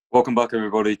Welcome back,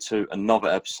 everybody, to another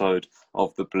episode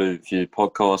of the Blue View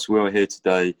podcast. We are here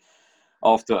today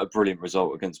after a brilliant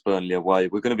result against Burnley away.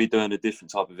 We're going to be doing a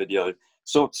different type of video.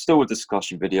 So it's still a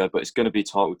discussion video, but it's going to be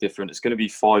titled different. It's going to be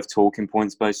 5 talking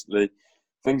points, basically.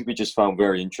 Things we just found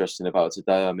very interesting about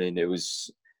today. I mean,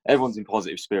 everyone's in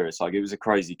positive spirits. Like, it was a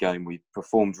crazy game. We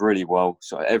performed really well.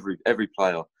 So every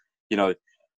player, me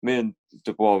and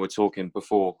Dubois were talking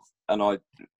before, and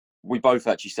we both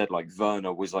actually said like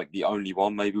Werner was like the only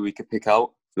one maybe we could pick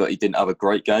out that he didn't have a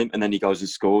great game, and then he goes and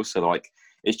scores. So like,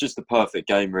 it's just the perfect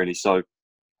game, really. So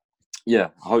yeah,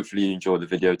 hopefully you enjoy the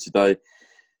video today.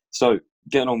 So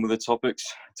getting on with the topics,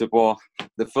 Dubois,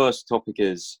 the first topic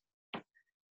is,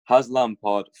 has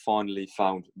Lampard finally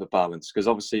found the balance? Because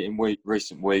obviously in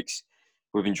recent weeks,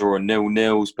 we've been drawing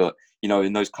 0-0s, but,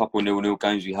 in those couple of 0-0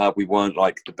 games we had, we weren't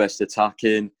like the best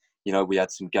attacking. We had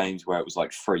some games where it was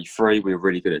like 3-3. We were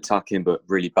really good at attacking, but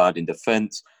really bad in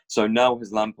defence. So now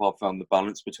has Lampard found the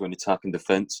balance between attack and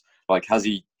defence? Like,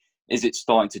 is it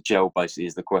starting to gel, basically,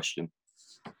 is the question.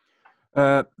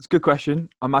 It's a good question.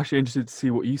 I'm actually interested to see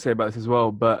what you say about this as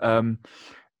well. But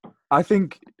I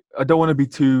think I don't want to be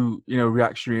too,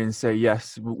 reactionary and say,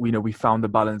 yes, we found the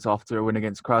balance after a win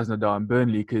against Krasnodar and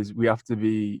Burnley, because we have to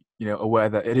be, aware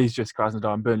that it is just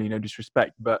Krasnodar and Burnley, no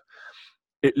disrespect. But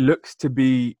it looks to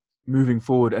be moving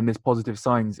forward and there's positive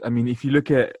signs. I mean, if you look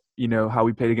at, how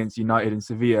we played against United and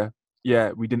Sevilla,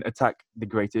 yeah, we didn't attack the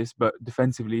greatest, but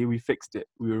defensively we fixed it.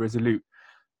 We were resolute.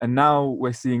 And now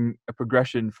we're seeing a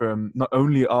progression from, not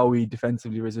only are we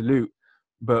defensively resolute,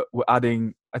 but we're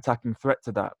adding attacking threat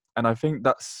to that. And I think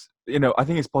that's, I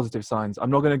think it's positive signs.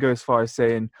 I'm not going to go as far as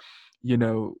saying,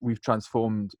 we've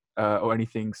transformed or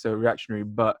anything so reactionary,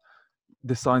 but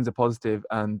the signs are positive.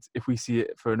 And if we see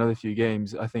it for another few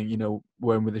games, I think,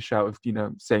 we're in with a shout of,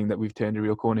 saying that we've turned a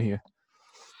real corner here.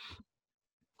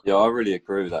 Yeah, I really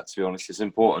agree with that, to be honest. It's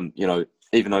important,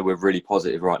 even though we're really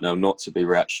positive right now, not to be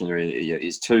reactionary.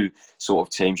 It's two sort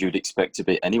of teams you would expect to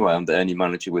be anyway under any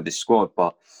manager with this squad.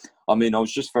 But, I mean, I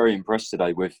was just very impressed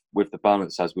today with the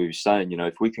balance, as we were saying.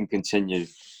 If we can continue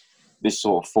this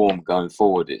sort of form going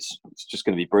forward, it's just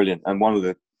going to be brilliant. And one of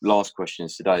the last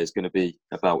questions today is going to be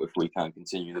about if we can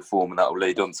continue the form, and that will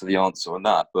lead on to the answer on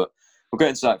that. But we'll get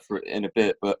into that in a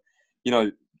bit. But,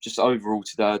 just overall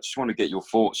today, I just want to get your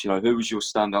thoughts. Who was your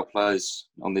standout players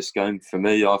on this game? For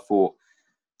me, I thought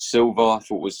Silva,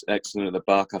 was excellent at the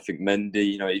back. I think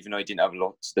Mendy, even though he didn't have a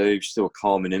lot to do, still a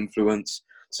calming influence.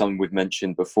 Something we've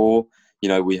mentioned before.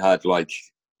 We had like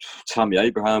Tammy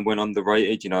Abraham went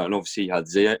underrated, and obviously you had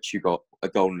Ziyech, who got a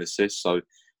goal and assist. So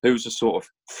who was the sort of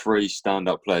 3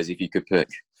 standout players if you could pick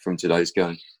from today's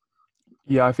game?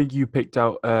 Yeah, I think you picked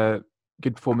out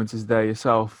good performances there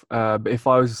yourself. But if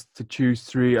I was to choose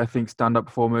 3, I think stand-up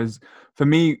performers, for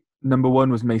me, number 1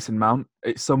 was Mason Mount.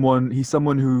 He's someone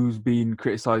who's been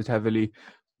criticised heavily,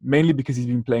 mainly because he's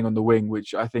been playing on the wing,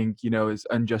 which I think, is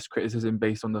unjust criticism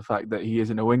based on the fact that he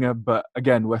isn't a winger. But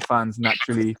again, we're fans,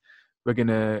 naturally, we're going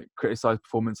to criticise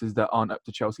performances that aren't up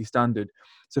to Chelsea standard.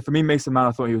 So for me, Mason Mount,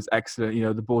 I thought he was excellent.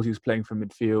 The balls he was playing from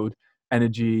midfield,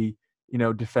 energy,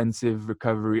 defensive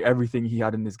recovery, everything he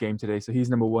had in this game today. So he's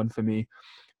number 1 for me.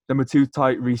 Number 2,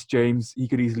 Reece James. He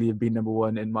could easily have been number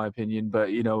 1 in my opinion, but,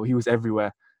 he was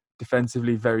everywhere.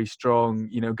 Defensively, very strong,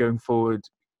 going forward,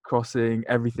 crossing,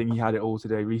 everything. He had it all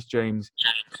today. Reece James,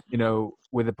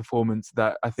 with a performance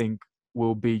that I think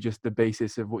will be just the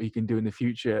basis of what he can do in the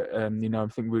future. I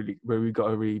think we've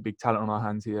got a really big talent on our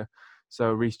hands here.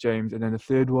 So Reece James. And then the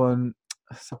third one,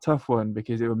 it's a tough one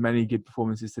because there were many good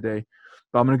performances today.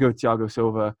 But I'm going to go Thiago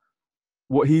Silva.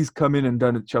 What he's come in and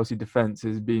done at Chelsea defence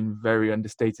has been very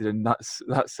understated, and that's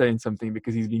saying something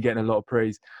because he's been getting a lot of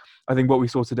praise. I think what we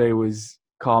saw today was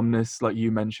calmness, like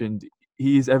you mentioned.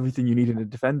 He is everything you need in a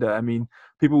defender. I mean,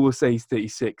 people will say he's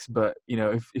 36, but,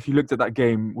 if you looked at that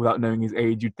game without knowing his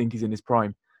age, you'd think he's in his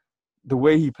prime. The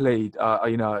way he played,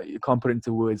 you can't put it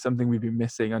into words. Something we've been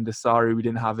missing. Under Sarri, we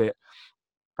didn't have it.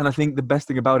 And I think the best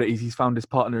thing about it is he's found his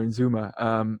partner in Zuma.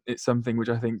 It's something which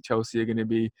I think Chelsea are going to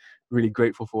be really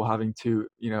grateful for, having 2,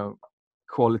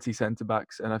 quality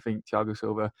centre-backs. And I think Thiago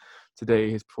Silva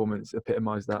today, his performance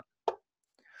epitomised that.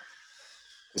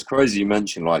 It's crazy you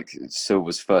mentioned like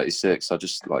Silva's 36. I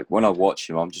just when I watch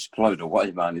him, I'm just blown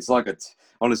away, man. He's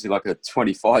honestly like a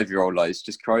 25-year-old. Like, it's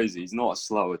just crazy. He's not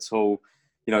slow at all.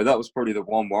 That was probably the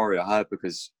one worry I had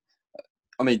because,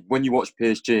 I mean, when you watch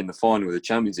PSG in the final of the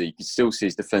Champions League, you can still see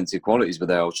his defensive qualities. But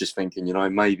there, I was just thinking,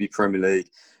 maybe Premier League,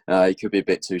 he could be a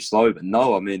bit too slow. But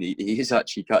no, I mean, he is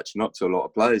actually catching up to a lot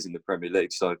of players in the Premier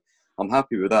League. So I'm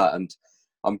happy with that. And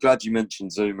I'm glad you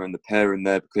mentioned Zuma and the pair in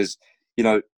there because,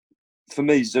 for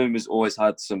me, Zuma's always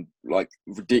had some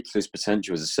ridiculous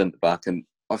potential as a centre back, and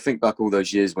I think back all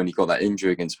those years when he got that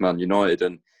injury against Man United,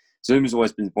 and Zuma's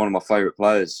always been one of my favourite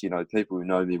players. You know, people who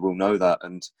know me will know that.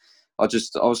 And I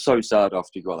was so sad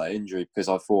after he got that injury because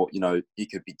I thought, you know, he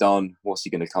could be done. What's he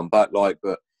going to come back like?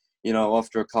 But, you know,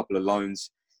 after a couple of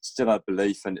loans, still had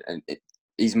belief, and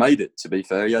he's made it, to be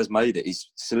fair. He has made it.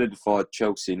 He's solidified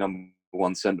Chelsea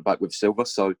 #1 centre-back with Silva.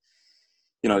 So,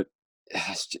 you know,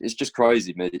 it's just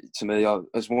crazy to me.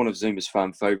 As one of Zuma's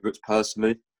fan favourites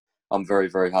personally, I'm very,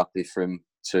 very happy for him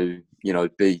to, you know,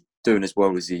 be doing as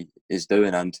well as he is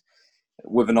doing. And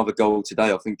with another goal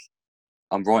today, I think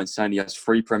I'm right in saying he has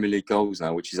 3 Premier League goals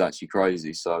now, which is actually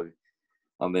crazy. So,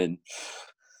 I mean,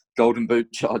 Golden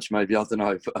Boot judge maybe, I don't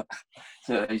know, but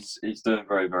yeah, he's doing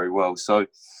very, very well. So,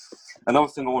 another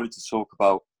thing I wanted to talk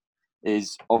about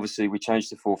is obviously we changed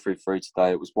to 4-3-3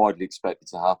 today. It was widely expected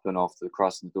to happen after the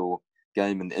Krasnodar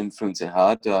game and the influence it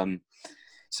had.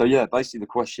 So, yeah, basically the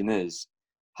question is,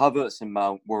 Havertz and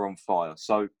Mount were on fire.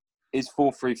 So is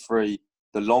 4-3-3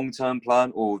 the long-term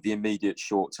plan or the immediate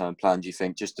short-term plan, do you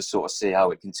think, just to sort of see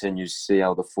how it continues, see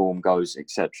how the form goes,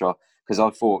 etc.? Because I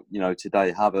thought, you know,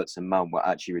 today Havertz and Mount were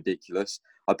actually ridiculous.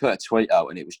 I put a tweet out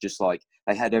and it was just like,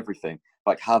 they had everything.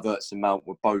 Like Havertz and Mount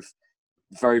were both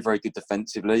very, very good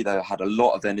defensively. They had a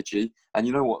lot of energy. And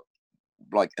you know what,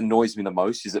 like, annoys me the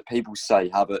most is that people say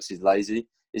Havertz is lazy.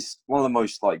 It's one of the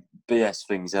most like BS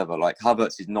things ever. Like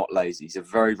Havertz is not lazy. He's a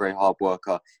very, very hard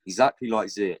worker. Exactly like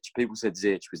Ziyech. People said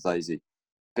Ziyech was lazy.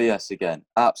 BS again.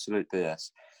 Absolute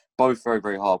BS. Both very,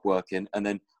 very hard working. And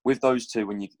then with those two,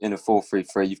 when you in a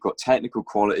 4-3-3, you've got technical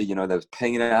quality. You know, there was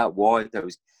pinging it out wide. There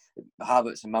was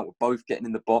Havertz and Mount were both getting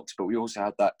in the box, but we also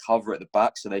had that cover at the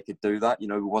back so they could do that. You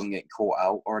know, we wasn't getting caught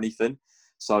out or anything.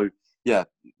 So yeah,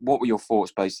 what were your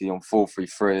thoughts basically on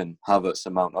 4-3-3 and Havertz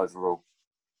and Mount overall?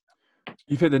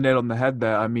 You've hit the nail on the head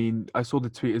there. I mean, I saw the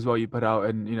tweet as well you put out,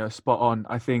 and spot on.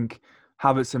 I think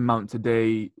Havertz and Mount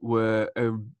today were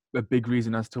a big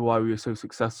reason as to why we were so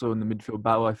successful in the midfield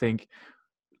battle. I think,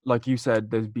 like you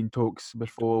said, there's been talks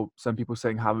before. Some people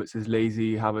saying Havertz is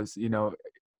lazy. Havertz,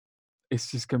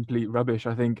 it's just complete rubbish.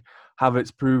 I think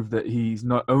Havertz proved that he's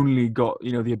not only got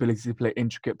the ability to play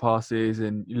intricate passes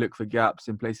and look for gaps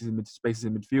in spaces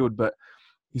in midfield, but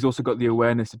he's also got the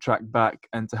awareness to track back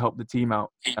and to help the team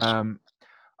out.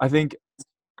 I think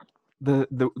the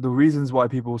reasons why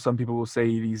some people will say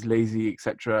he's lazy,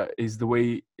 etc., is the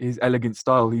way his elegant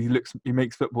style. He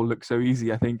makes football look so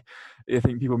easy. I think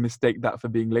people mistake that for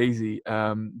being lazy,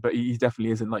 but he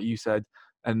definitely isn't, like you said.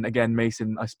 And again,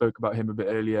 Mason, I spoke about him a bit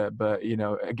earlier, but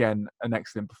again, an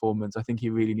excellent performance. I think he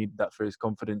really needed that for his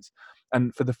confidence.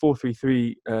 And for the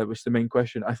 4-3-3, which is the main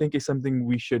question, I think it's something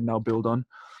we should now build on.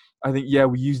 I think,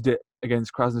 we used it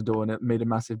against Krasnodar and it made a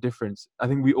massive difference. I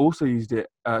think we also used it,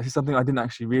 this is something I didn't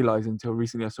actually realise until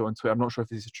recently I saw on Twitter. I'm not sure if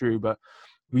this is true, but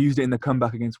we used it in the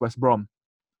comeback against West Brom.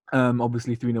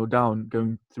 Obviously 3-0 down,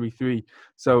 going 3-3.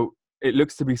 So it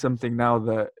looks to be something now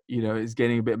that, is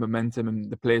gaining a bit of momentum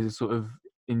and the players are sort of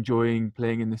enjoying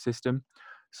playing in the system.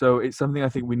 So it's something I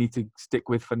think we need to stick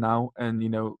with for now and,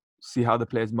 see how the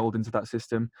players mould into that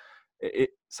system.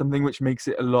 Something which makes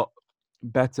it a lot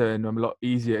better and a lot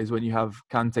easier is when you have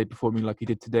Kante performing like he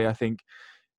did today. I think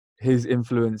his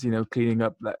influence, cleaning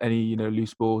up any,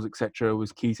 loose balls, etc.,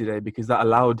 was key today because that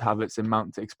allowed Havertz and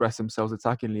Mount to express themselves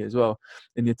attackingly as well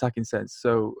in the attacking sense.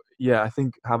 So I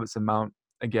think Havertz and Mount,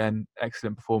 again,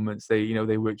 excellent performance. They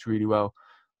worked really well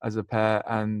as a pair,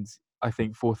 and I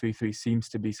think 4-3-3 seems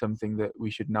to be something that we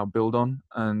should now build on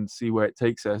and see where it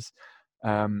takes us.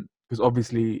 Because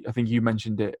obviously, I think you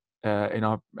mentioned it in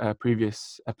our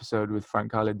previous episode with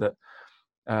Frank Khalid that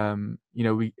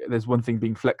there's one thing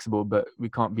being flexible, but we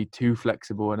can't be too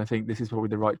flexible. And I think this is probably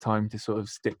the right time to sort of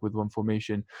stick with one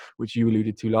formation, which you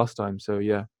alluded to last time. So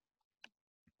yeah,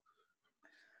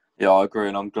 I agree,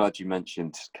 and I'm glad you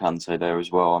mentioned Kante there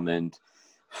as well. I mean,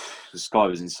 this guy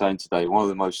was insane today. One of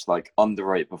the most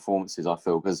underrated performances I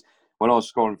feel, because when I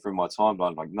was scrolling through my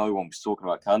timeline, no one was talking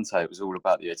about Kante. It was all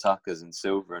about the attackers and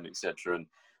Silva and etc. And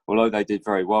although they did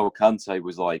very well, Kante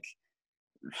was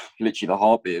literally the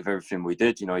heartbeat of everything we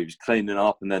did. He was cleaning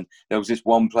up, and then there was this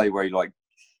one play where he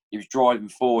was driving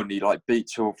forward and he beat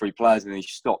 2 or 3 players, and then he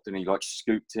stopped and he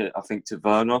scooped it, I think, to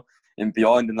Werner in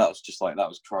behind, and that was just that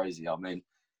was crazy. I mean,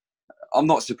 I'm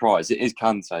not surprised. It is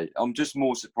Kante. I'm just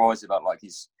more surprised about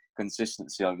his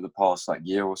consistency over the past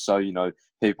year or so.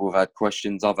 People have had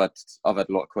questions. I've had a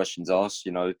lot of questions asked.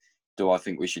 Do I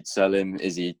think we should sell him?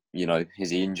 Is he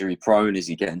injury prone? Is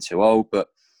he getting too old? But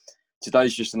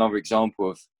today's just another example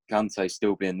of Kante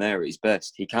still being there at his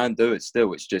best. He can do it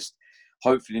still. It's just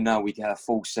hopefully now we get a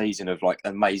full season of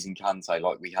amazing Kante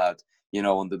like we had,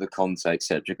 under the Conte,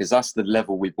 etc. Because that's the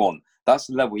level we want. That's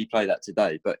the level he played at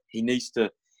today. But he needs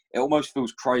to it almost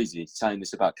feels crazy saying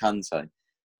this about Kante,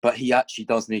 but he actually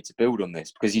does need to build on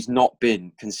this because he's not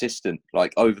been consistent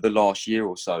like over the last year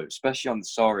or so, especially under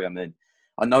Sarri. I mean,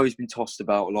 I know he's been tossed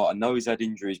about a lot. I know he's had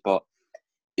injuries, but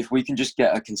if we can just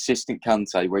get a consistent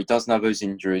Kante where he doesn't have those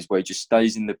injuries, where he just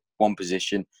stays in the one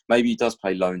position, maybe he does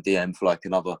play lone DM for like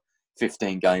another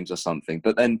 15 games or something.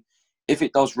 But then if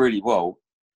it does really well,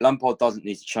 Lampard doesn't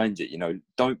need to change it.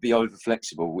 Don't be over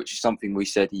flexible, which is something we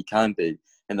said he can be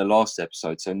in the last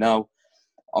episode. So now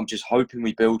I'm just hoping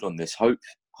we build on this.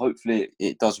 Hopefully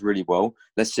it does really well.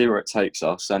 Let's see where it takes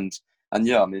us. And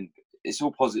yeah, I mean, it's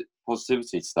all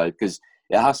positivity today because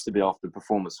it has to be after a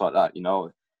performance like that.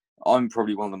 I'm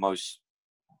probably one of the most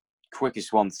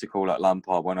quickest ones to call out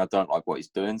Lampard when I don't like what he's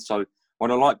doing. So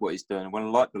when I like what he's doing, when I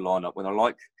like the lineup, when I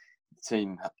like the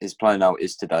team is playing out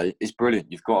is today, it's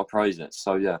brilliant. You've got to praise it.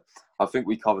 So yeah, I think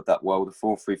we covered that well. The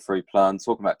 4-3-3 plan,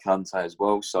 talking about Kante as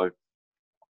well. So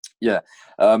yeah,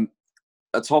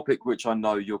 a topic which I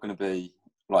know you're going to be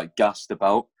like gassed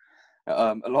about.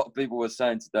 A lot of people were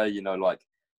saying today, like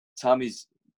Tammy's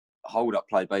hold-up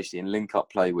play, basically, and link-up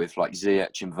play with like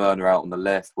Ziyech and Werner out on the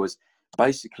left was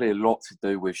basically a lot to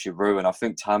do with Giroud. And I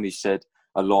think Tammy said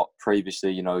a lot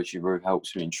previously, Giroud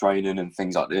helps me in training and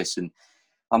things like this. And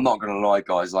I'm not going to lie,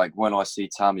 guys, like when I see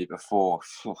Tammy before,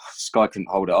 this guy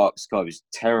couldn't hold it up. This guy was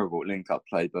terrible at link-up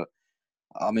play. But,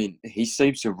 I mean, he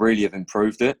seems to really have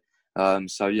improved it.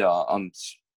 So, yeah, I'm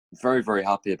very, very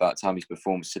happy about Tammy's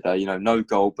performance today. No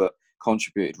goal, but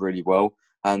contributed really well.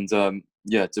 And,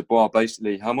 yeah, Dubois,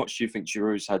 basically, how much do you think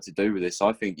Giroud's had to do with this?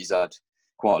 I think he's had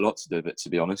quite a lot to do with it, to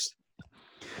be honest.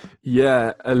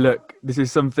 Yeah, look, this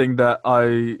is something that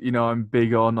I'm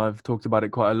big on. I've talked about it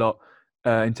quite a lot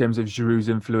in terms of Giroud's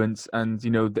influence and,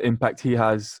 the impact he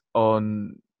has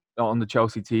on the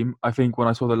Chelsea team. I think when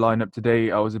I saw the lineup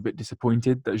today, I was a bit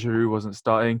disappointed that Giroud wasn't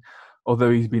starting, although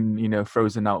he's been,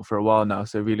 frozen out for a while now.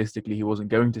 So realistically, he wasn't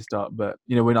going to start. But,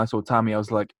 when I saw Tammy, I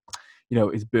was like,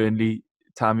 it's Burnley.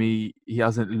 Tammy, he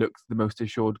hasn't looked the most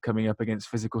assured coming up against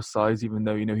physical sides, even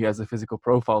though he has a physical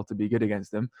profile to be good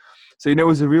against them. So it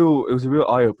was a real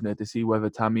eye opener to see whether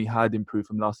Tammy had improved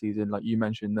from last season. Like you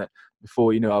mentioned that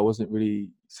before, I wasn't really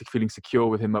feeling secure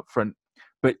with him up front,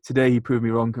 but today he proved me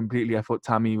wrong completely. I thought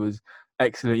Tammy was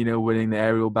excellent, winning the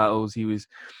aerial battles. He was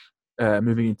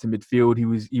moving into midfield.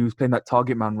 He was playing that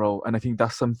target man role, and I think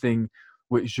that's something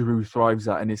which Giroud thrives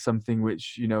at, and is something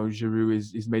which Giroud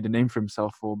is made a name for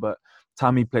himself for. But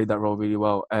Tammy played that role really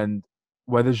well, and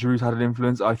whether Giroud's had an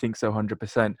influence, I think so,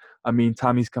 100%. I mean,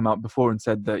 Tammy's come out before and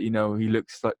said that he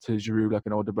looks like to Giroud like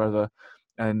an older brother,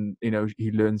 and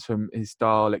he learns from his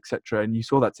style, etc. And you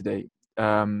saw that today,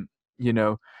 and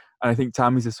I think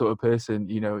Tammy's the sort of person,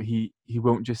 he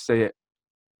won't just say it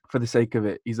for the sake of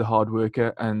it. He's a hard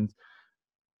worker, and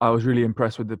I was really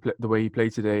impressed with the way he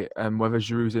played today. And whether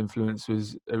Giroud's influence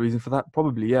was a reason for that,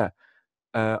 probably, yeah.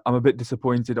 I'm a bit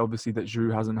disappointed, obviously, that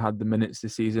Giroud hasn't had the minutes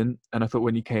this season. And I thought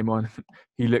when he came on,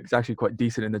 he looked actually quite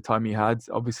decent in the time he had.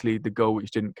 Obviously, the goal which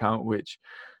didn't count, which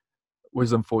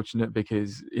was unfortunate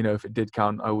because, if it did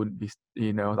count, I wouldn't be,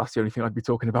 that's the only thing I'd be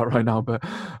talking about right now. But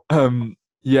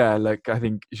yeah, like I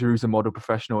think Giroud's a model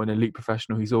professional, an elite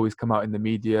professional. He's always come out in the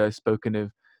media, spoken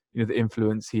of, the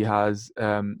influence he has,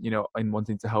 in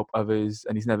wanting to help others,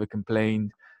 and he's never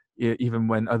complained, even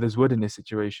when others would in this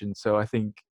situation. So I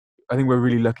think we're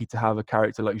really lucky to have a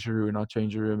character like Giroud in our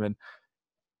changing room, and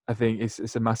I think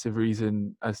it's a massive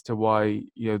reason as to why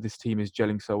this team is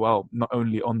gelling so well, not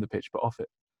only on the pitch but off it.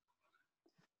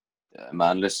 Yeah,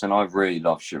 man, listen, I really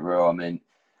love Giroud. I mean,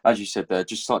 as you said there,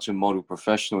 just such a model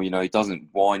professional. He doesn't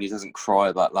whine, he doesn't cry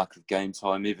about lack of game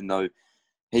time, even though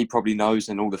he probably knows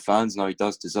and all the fans know he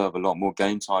does deserve a lot more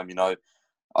game time.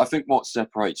 I think what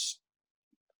separates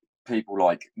people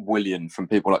like Willian from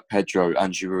people like Pedro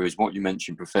and Giroud is what you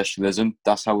mentioned, professionalism.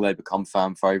 That's how they become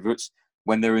fan favourites.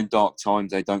 When they're in dark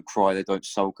times, they don't cry, they don't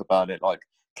sulk about it like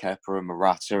Kepa and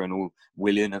Morata and all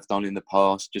Willian have done in the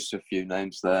past, just a few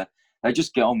names there. They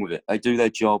just get on with it. They do their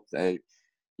job. They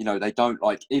don't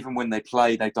like, even when they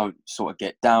play, they don't sort of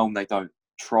get down. They don't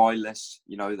try less.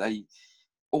 They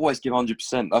always give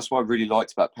 100%. That's what I really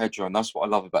liked about Pedro, and that's what I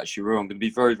love about Giroud. I'm going to be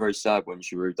very, very sad when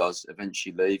Giroud does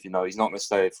eventually leave. He's not going to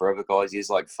stay here forever, guys. He's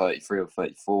like 33 or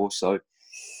 34. So,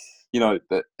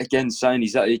 but again, saying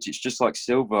he's that age, it's just like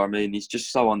Silva. I mean, he's just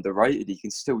so underrated. He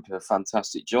can still do a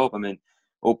fantastic job. I mean,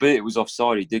 albeit it was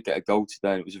offside, he did get a goal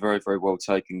today, and it was a very, very well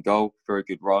taken goal. Very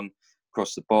good run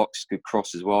across the box. Good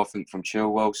cross as well, I think, from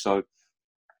Chilwell. So,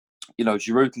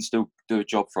 Giroud can still do a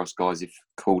job for us, guys, if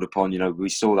called upon. We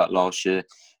saw that last year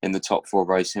in the top four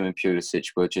race. Him and Pulisic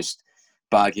were just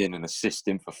bagging and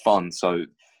assisting for fun. So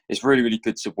it's really, really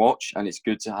good to watch, and it's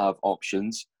good to have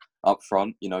options. up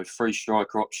front. You know, 3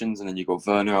 striker options, and then you've got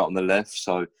Werner out on the left.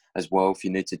 So as well, if you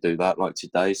need to do that like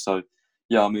today. So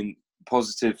yeah, I mean,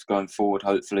 positives going forward.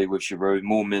 Hopefully with Giroud,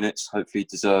 more minutes. Hopefully he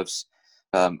deserves.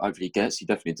 Hopefully he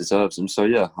definitely deserves them. So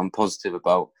yeah, I'm positive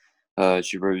about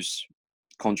Giroud's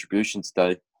contribution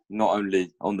today, not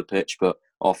only on the pitch but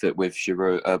off it with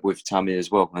Giroud, with Tammy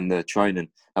as well, and the training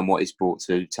and what he's brought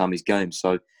to Tammy's game.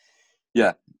 So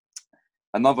yeah,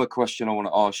 another question I want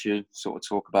to ask you, sort of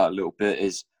talk about a little bit,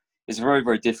 is it's a very,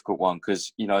 very difficult one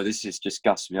because, you know, this has just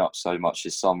gassed me up so much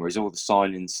this summer, is all the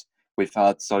signings we've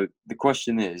had. So the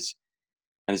question is,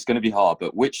 and it's going to be hard,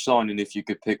 but which signing, if you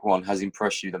could pick one, has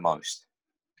impressed you the most?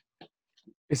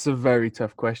 It's a very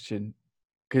tough question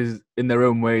because in their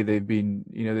own way,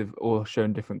 they've all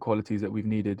shown different qualities that we've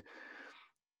needed.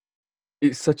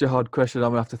 It's such a hard question.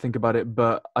 I'm gonna have to think about it,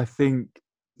 but I think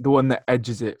the one that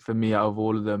edges it for me out of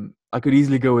all of them, I could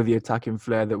easily go with the attacking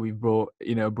flair that we've brought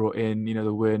in.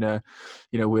 The Werner,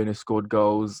 Werner scored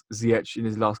goals. Ziyech in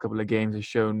his last couple of games has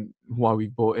shown why we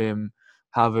bought him.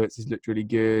 Havertz has looked really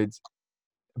good,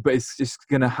 but it's just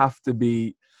gonna have to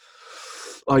be.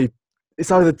 It's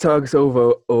either Thiago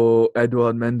Silva or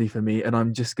Edouard Mendy for me, and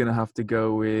I'm just gonna have to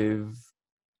go with.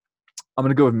 I'm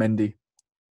gonna go with Mendy.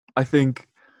 I think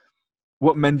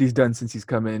what Mendy's done since he's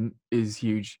come in is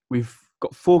huge. We've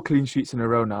got 4 clean sheets in a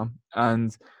row now,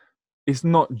 and it's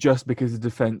not just because the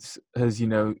defense has,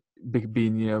 been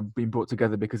brought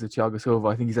together because of Thiago Silva.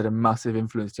 I think he's had a massive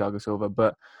influence, Thiago Silva.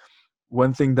 But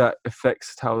one thing that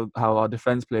affects how our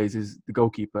defense plays is the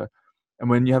goalkeeper. And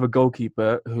when you have a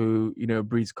goalkeeper who,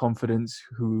 breeds confidence,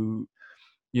 who,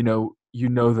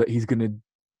 that he's going to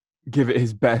give it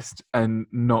his best and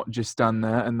not just stand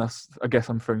there. And I guess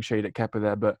I'm throwing shade at Kepa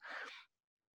there, but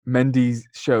Mendy's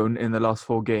shown in the last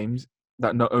 4 games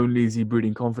that not only is he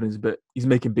breeding confidence, but he's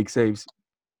making big saves.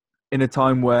 In a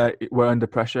time where we're under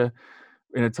pressure,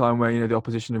 in a time where the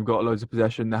opposition have got loads of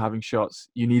possession, they're having shots,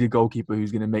 you need a goalkeeper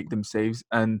who's going to make them saves.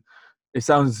 And it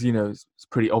sounds, it's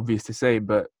pretty obvious to say,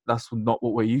 but that's not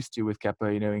what we're used to with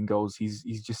Kepa. In goals, he's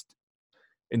just,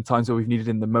 in times where we've needed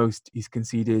him the most, he's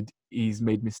conceded, he's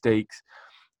made mistakes.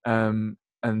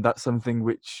 And that's something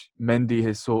which Mendy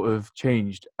has sort of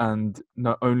changed. And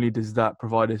not only does that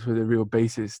provide us with a real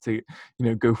basis to,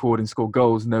 go forward and score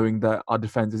goals, knowing that our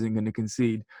defence isn't going to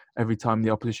concede every time the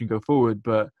opposition go forward,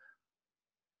 but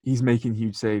he's making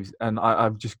huge saves. And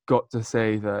I've just got to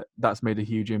say that that's made a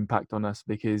huge impact on us,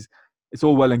 because it's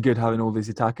all well and good having all these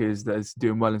attackers that's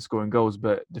doing well and scoring goals,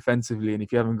 but defensively, and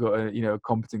if you haven't got a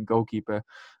competent goalkeeper,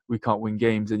 we can't win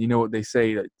games. And you know what they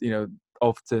say, that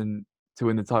often to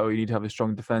win the title, you need to have a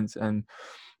strong defense. And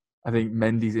I think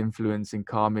Mendy's influence and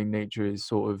calming nature is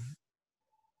sort of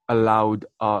allowed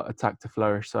our attack to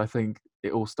flourish. So I think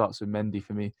it all starts with Mendy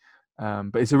for me.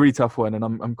 But it's a really tough one, and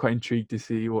I'm quite intrigued to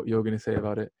see what you're going to say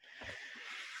about it.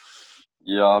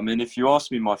 Yeah, I mean, if you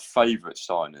ask me my favourite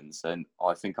signings, then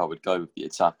I think I would go with the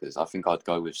attackers. I think I'd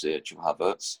go with Ziyech or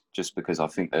Havertz, just because I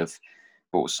think they've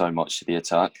brought so much to the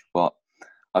attack. But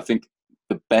I think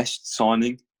the best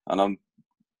signing, and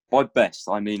by best,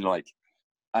 I mean, like,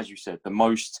 as you said,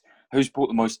 who's brought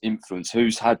the most influence,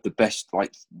 who's had the best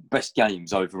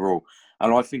games overall.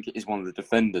 And I think it is one of the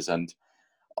defenders. And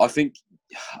I think,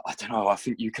 I don't know, I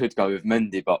think you could go with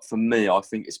Mendy, but for me, I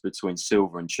think it's between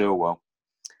Silva and Chilwell.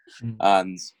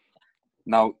 And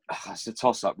now it's a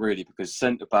toss-up, really, because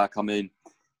centre-back, I mean,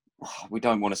 we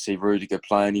don't want to see Rudiger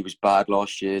playing. He was bad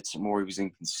last year. Tomorrow he was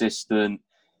inconsistent.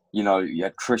 You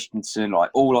had Christensen. Like,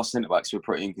 all our centre-backs were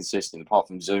pretty inconsistent, apart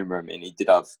from Zuma. I mean, he did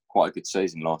have quite a good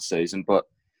season last season. But,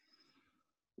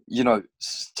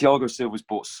 Thiago Silva's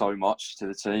brought so much to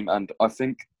the team. And I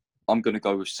think I'm going to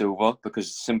go with Silva, because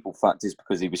the simple fact is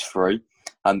because he was free.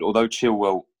 And although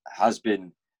Chilwell has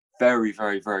been very,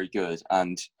 very, very good,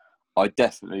 and I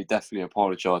definitely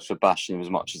apologise for bashing him as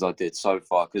much as I did so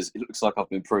far, because it looks like I've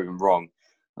been proven wrong.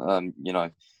 Who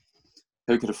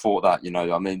could have thought that?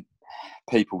 I mean,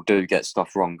 people do get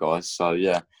stuff wrong, guys. So,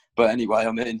 yeah. But anyway,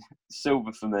 I mean,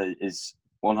 Silva for me is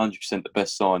 100% the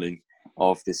best signing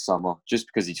of this summer, just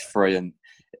because he's free and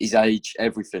his age,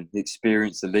 everything, the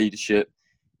experience, the leadership.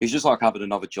 He's just like having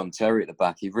another John Terry at the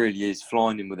back. He really is,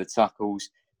 flying in with the tackles,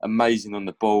 amazing on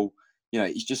the ball.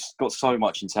 He's just got so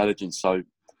much intelligence. So,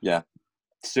 yeah,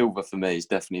 Silva for me is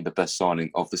definitely the best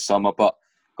signing of the summer. But,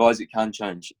 guys, it can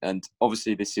change. And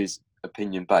obviously this is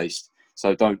opinion-based.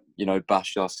 So don't,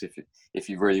 bash us if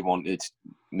you really wanted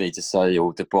me to say,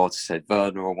 or Dubois to say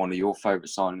Werner or one of your favourite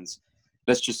signings.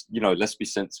 Let's just, let's be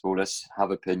sensible. Let's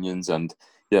have opinions. And,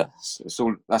 yeah, it's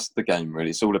all, that's the game,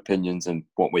 really. It's all opinions and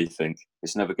what we think.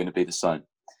 It's never going to be the same.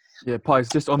 Yeah, Pies,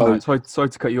 just on So that, sorry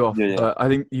to cut you off, yeah, yeah, but I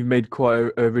think you made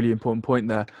quite a really important point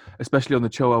there, especially on the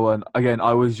Chilwell one. Again,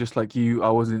 I was just like you, I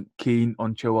wasn't keen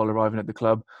on Chilwell arriving at the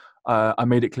club. I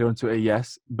made it clear on Twitter,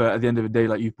 yes, but at the end of the day,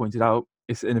 like you pointed out,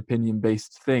 it's an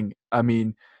opinion-based thing. I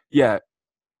mean, yeah,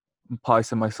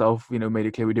 Pies and myself, made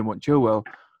it clear we didn't want Chilwell,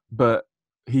 but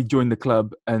he joined the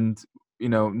club and,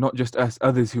 not just us,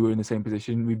 others who were in the same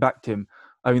position, we backed him.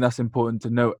 I mean, that's important to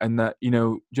note. And that,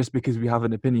 just because we have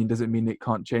an opinion doesn't mean it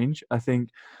can't change. I think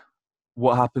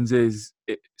what happens is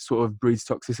it sort of breeds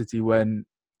toxicity when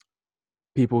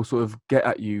people sort of get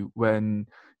at you when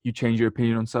you change your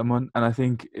opinion on someone. And I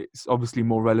think it's obviously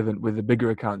more relevant with the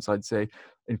bigger accounts, I'd say,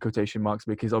 in quotation marks,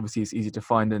 because obviously it's easy to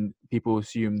find and people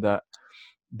assume that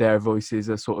their voices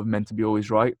are sort of meant to be always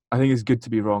right. I think it's good to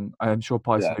be wrong. I'm sure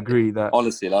Pies yeah. would agree that.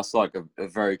 Honestly, that's like a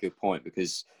very good point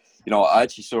because, I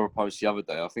actually saw a post the other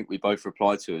day. I think we both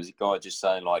replied to it. It was a guy just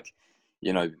saying like,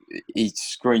 he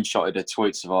screenshotted the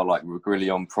tweets of our like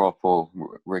Regrilion prop or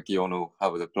Region or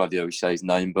however the bloody hell he say his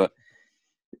name, but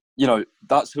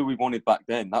that's who we wanted back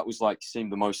then. That was like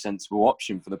seemed the most sensible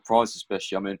option for the price,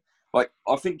 especially. I mean, like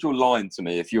I think you're lying to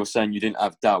me if you're saying you didn't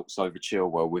have doubts over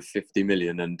Chilwell with 50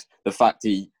 million and the fact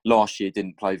he last year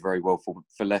didn't play very well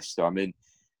for Leicester. I mean,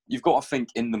 you've got to think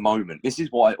in the moment. This is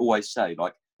what I always say.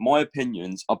 Like my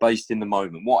opinions are based in the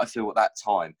moment. What I feel at that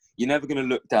time. You're never going to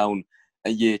look down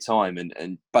a year time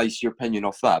and base your opinion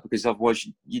off that because otherwise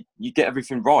you get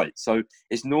everything right. So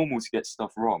it's normal to get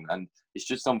stuff wrong, and it's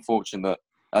just unfortunate that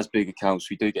as big accounts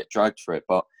we do get dragged for it.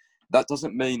 But that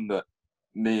doesn't mean that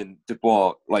me and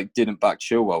Dubois like didn't back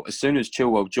Chilwell. As soon as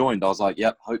Chilwell joined, I was like,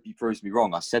 "Yep, hope he proves me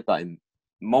wrong." I said that in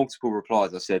multiple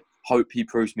replies. I said, "Hope he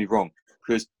proves me wrong."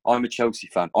 Because I'm a Chelsea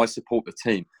fan. I support the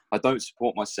team. I don't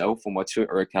support myself or my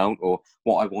Twitter account or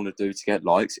what I want to do to get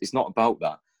likes. It's not about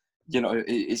that.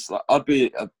 It's like I'd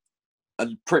be a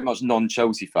pretty much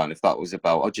non-Chelsea fan if that was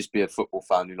about. I'd just be a football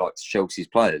fan who likes Chelsea's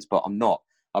players, but I'm not.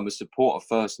 I'm a supporter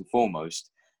first and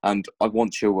foremost, and I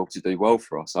want Chilwell to do well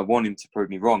for us. I want him to prove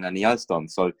me wrong, and he has done.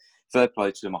 So fair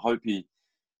play to him. I hope he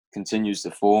continues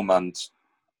the form, and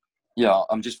yeah,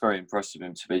 I'm just very impressed with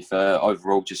him, to be fair.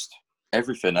 Overall, just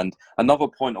everything. And another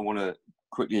point I want to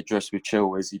quickly address with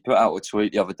Chill is he put out a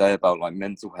tweet the other day about like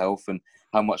mental health and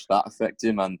how much that affected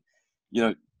him. And,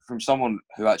 from someone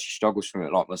who actually struggles from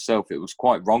it like myself, it was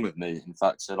quite wrong of me, in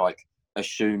fact, to like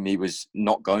assume he was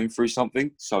not going through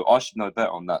something. So I should know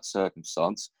better on that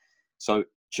circumstance. So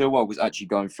Chilwell was actually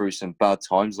going through some bad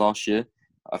times last year.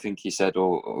 I think he said,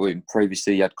 or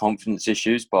previously he had confidence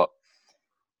issues, but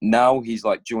now he's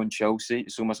like joined Chelsea.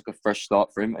 It's almost like a fresh start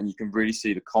for him, and you can really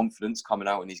see the confidence coming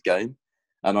out in his game.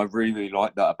 And I really, really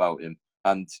like that about him.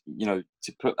 And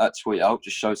to put that tweet out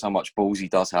just shows how much balls he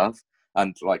does have.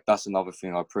 And like that's another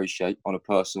thing I appreciate on a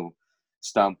personal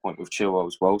standpoint with Chilwell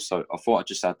as well. So I thought I'd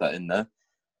just add that in there.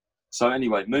 So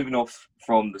anyway, moving off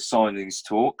from the signings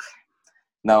talk,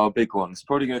 now a big one. It's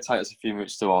probably going to take us a few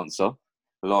minutes to answer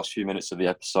the last few minutes of the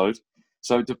episode.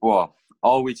 So Dubois,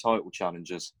 are we title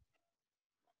challengers?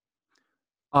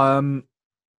 I'm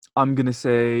gonna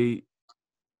say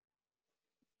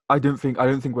I don't think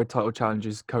we're title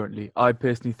challengers currently. I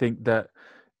personally think that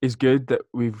it's good that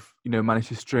we've managed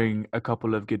to string a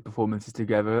couple of good performances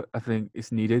together. I think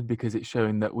it's needed because it's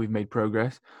showing that we've made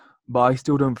progress. But I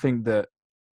still don't think that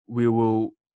we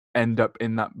will end up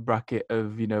in that bracket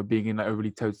of being in like a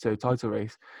really toe-to-toe title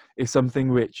race. It's something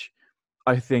which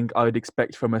I think I would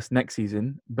expect from us next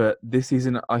season. But this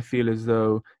season, I feel as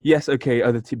though yes, okay,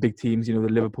 other big teams, the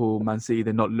Liverpool, Man City,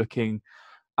 they're not looking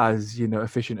as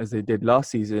efficient as they did last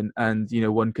season, and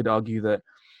one could argue that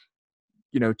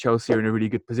Chelsea are in a really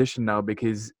good position now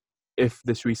because if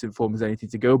this recent form is anything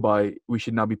to go by, we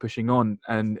should now be pushing on,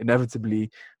 and inevitably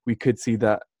we could see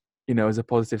that as a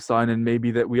positive sign, and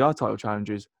maybe that we are title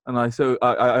challengers. And I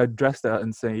address that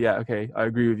and say, yeah, okay, I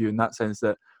agree with you in that sense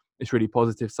that it's really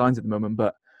positive signs at the moment,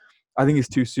 but I think it's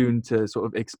too soon to sort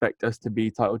of expect us to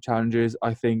be title challengers.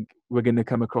 I think we're going to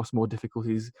come across more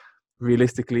difficulties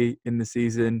realistically in the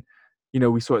season.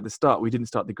 We saw at the start, we didn't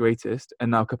start the greatest,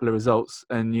 and now a couple of results,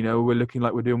 and we're looking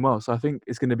like we're doing well. So I think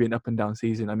it's going to be an up and down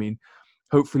season. I mean,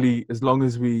 hopefully, as long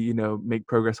as we make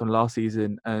progress on last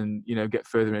season and get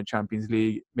further in the Champions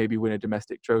League, maybe win a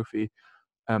domestic trophy,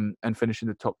 and finish in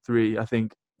the top three, I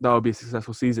think that would be a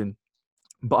successful season.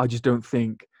 But I just don't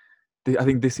think I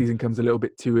think this season comes a little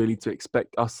bit too early to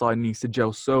expect our signings to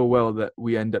gel so well that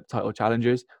we end up title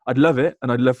challengers. I'd love it,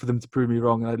 and I'd love for them to prove me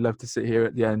wrong, and I'd love to sit here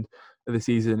at the end of the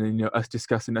season and us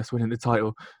discussing us winning the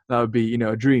title. That would be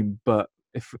a dream. But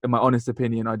if, in my honest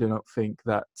opinion, I do not think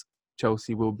that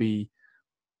Chelsea will be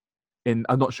in.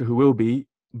 I'm not sure who will be,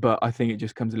 but I think it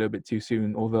just comes a little bit too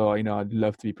soon. Although I'd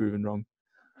love to be proven wrong.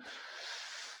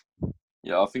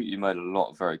 Yeah, I think you made a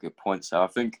lot of very good points there. I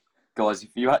think, guys, if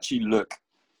you actually look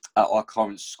at our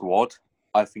current squad,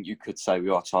 I think you could say we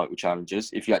are title challengers.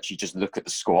 If you actually just look at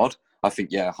the squad, I think,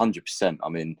 yeah, 100%. I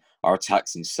mean, our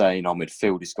attack's insane. Our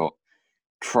midfield has got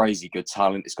crazy good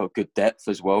talent. It's got good depth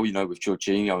as well, with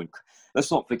Jorginho. And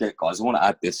let's not forget, guys, I want to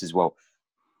add this as well.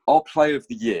 Our player of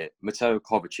the year, Mateo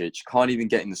Kovacic, can't even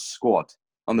get in the squad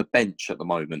on the bench at the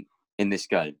moment in this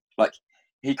game. Like,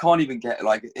 he can't even get,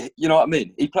 you know what I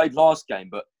mean? He played last game,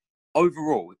 but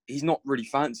overall, he's not really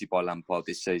fancied by Lampard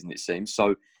this season, it seems.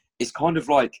 So it's kind of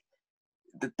like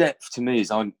the depth to me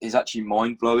is actually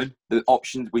mind blowing. The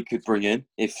options we could bring in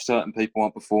if certain people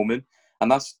aren't performing, and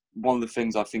that's one of the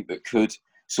things I think that could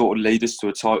sort of lead us to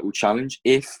a title challenge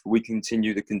if we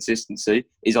continue the consistency.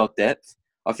 Is our depth.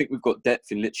 I think we've got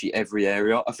depth in literally every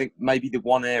area. I think maybe the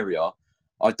one area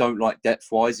I don't like depth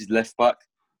wise is left back.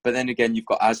 But then again, you've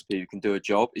got Aspi who can do a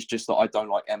job. It's just that I don't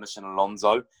like Emerson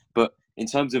Alonso. But in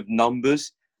terms of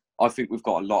numbers, I think we've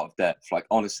got a lot of depth, like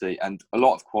honestly, and a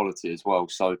lot of quality as well.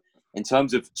 So in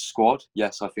terms of squad,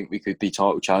 yes, I think we could be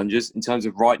title challengers. In terms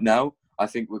of right now, I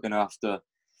think we're going to have to,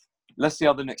 let's see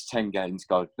how the next 10 games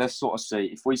go. Let's sort of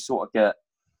see if we sort of get,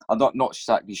 I'm not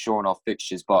exactly sure on our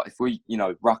fixtures, but if we,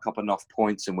 rack up enough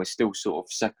points and we're still sort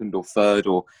of second or third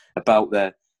or about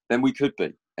there, then we could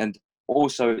be. And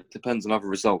also, it depends on other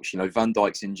results. Van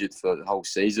Dijk's injured for the whole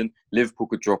season. Liverpool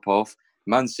could drop off.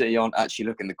 Man City aren't actually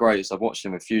looking the greatest. I've watched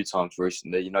them a few times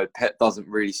recently. Pep doesn't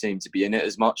really seem to be in it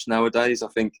as much nowadays.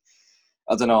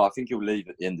 I don't know. I think he'll leave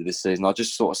at the end of this season. I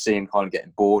just sort of see him kind of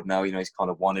getting bored now. He's kind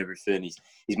of won everything.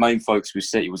 His main focus with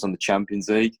City was on the Champions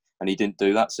League, and he didn't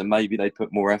do that. So maybe they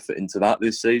put more effort into that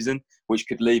this season, which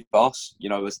could leave us,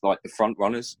 as like the front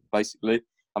runners, basically.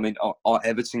 I mean, are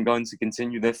Everton going to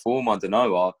continue their form? I don't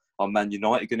know. Are Man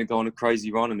United going to go on a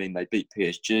crazy run? I mean, they beat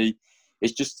PSG.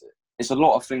 It's a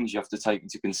lot of things you have to take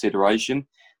into consideration.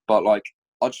 But I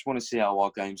just want to see how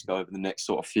our games go over the next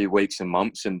sort of few weeks and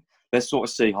months, and let's sort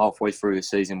of see halfway through the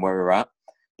season where we're at,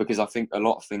 because I think a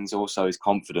lot of things also is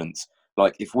confidence.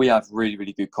 Like if we have really,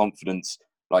 really good confidence,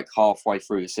 like halfway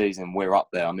through the season, we're up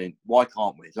there. I mean, why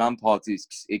can't we? Lampard is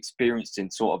experienced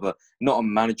in sort of not a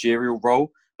managerial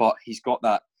role, but he's got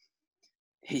that.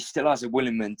 He still has a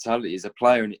winning mentality as a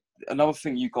player. And another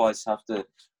thing you guys have to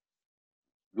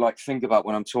think about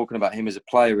when I'm talking about him as a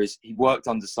player is he worked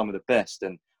under some of the best.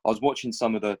 And I was watching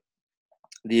some of the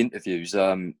interviews,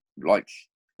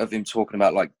 of him talking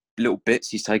about little bits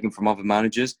he's taken from other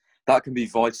managers. That can be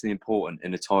vitally important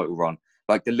in a title run.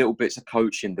 Like the little bits of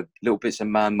coaching, the little bits of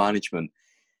man management.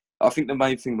 I think the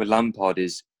main thing with Lampard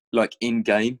is in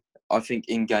game. I think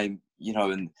in game,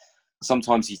 and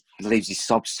sometimes he leaves his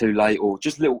subs too late, or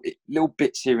just little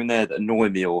bits here and there that annoy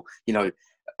me. Or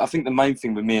I think the main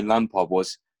thing with me and Lampard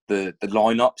was the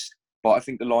lineups. But I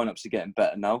think the lineups are getting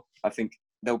better now. I think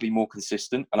they'll be more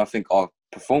consistent, and I think our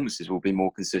performances will be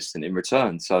more consistent in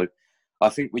return. So I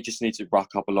think we just need to rack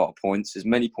up a lot of points, as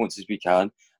many points as we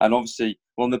can. And obviously,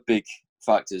 one of the big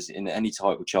factors in any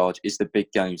title charge is the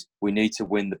big games. We need to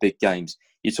win the big games.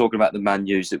 You're talking about the Man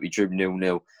U's that we drew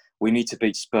 0-0. We need to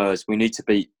beat Spurs. We need to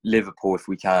beat Liverpool if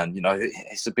we can.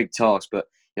 It's a big task, but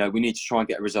we need to try and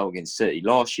get a result against City.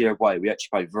 Last year away, we actually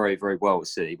played very, very well at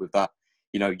City with that,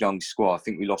 young squad. I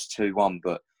think we lost 2-1,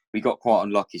 but we got quite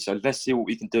unlucky. So let's see what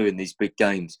we can do in these big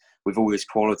games with all this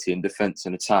quality in defence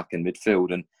and attack and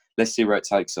midfield. And let's see where it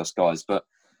takes us, guys. But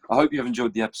I hope you have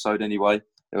enjoyed the episode anyway.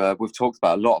 We've talked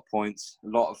about a lot of points, a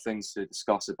lot of things to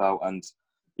discuss about. And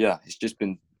yeah, it's just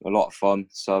been a lot of fun.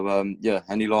 So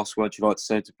any last words you'd like to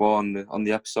say to Dubois on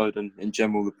the episode and in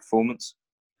general the performance?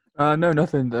 No,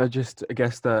 nothing. I guess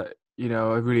that I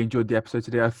really enjoyed the episode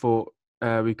today. I thought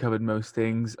we covered most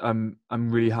things. I'm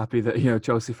really happy that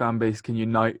Chelsea fan base can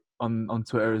unite on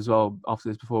Twitter as well after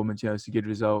this performance. It's a good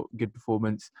result, good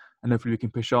performance, and hopefully we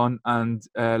can push on. And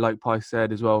like Pi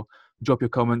said as well, drop your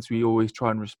comments. We always try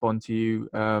and respond to you.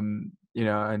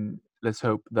 And let's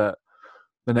hope that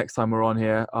the next time we're on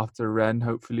here after Rennes,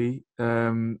 hopefully,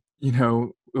 it'll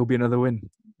be another win.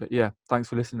 But yeah, thanks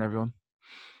for listening, everyone.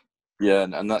 Yeah,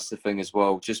 and that's the thing as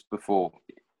well. Just before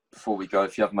we go,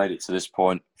 if you have made it to this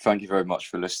point, thank you very much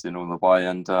for listening all the way.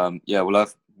 And we'll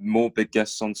have more big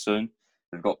guests on soon.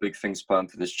 We've got big things planned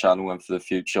for this channel and for the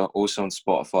future. Also on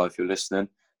Spotify, if you're listening,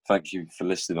 thank you for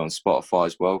listening on Spotify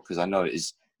as well, because I know it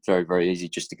is very, very easy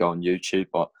just to go on YouTube,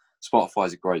 but Spotify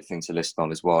is a great thing to listen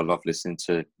on as well. I love listening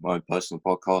to my own personal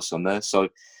podcasts on there. So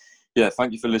yeah,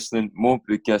 thank you for listening. More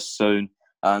big guests soon.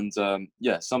 And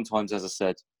sometimes, as I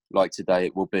said, like today,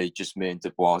 it will be just me and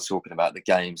Dubois talking about the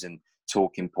games and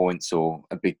talking points, or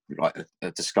a big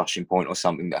a discussion point or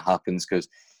something that happens, because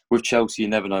with Chelsea you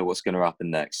never know what's going to happen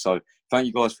next. So thank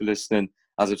you guys for listening,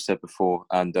 as I've said before.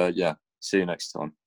 And yeah, see you next time.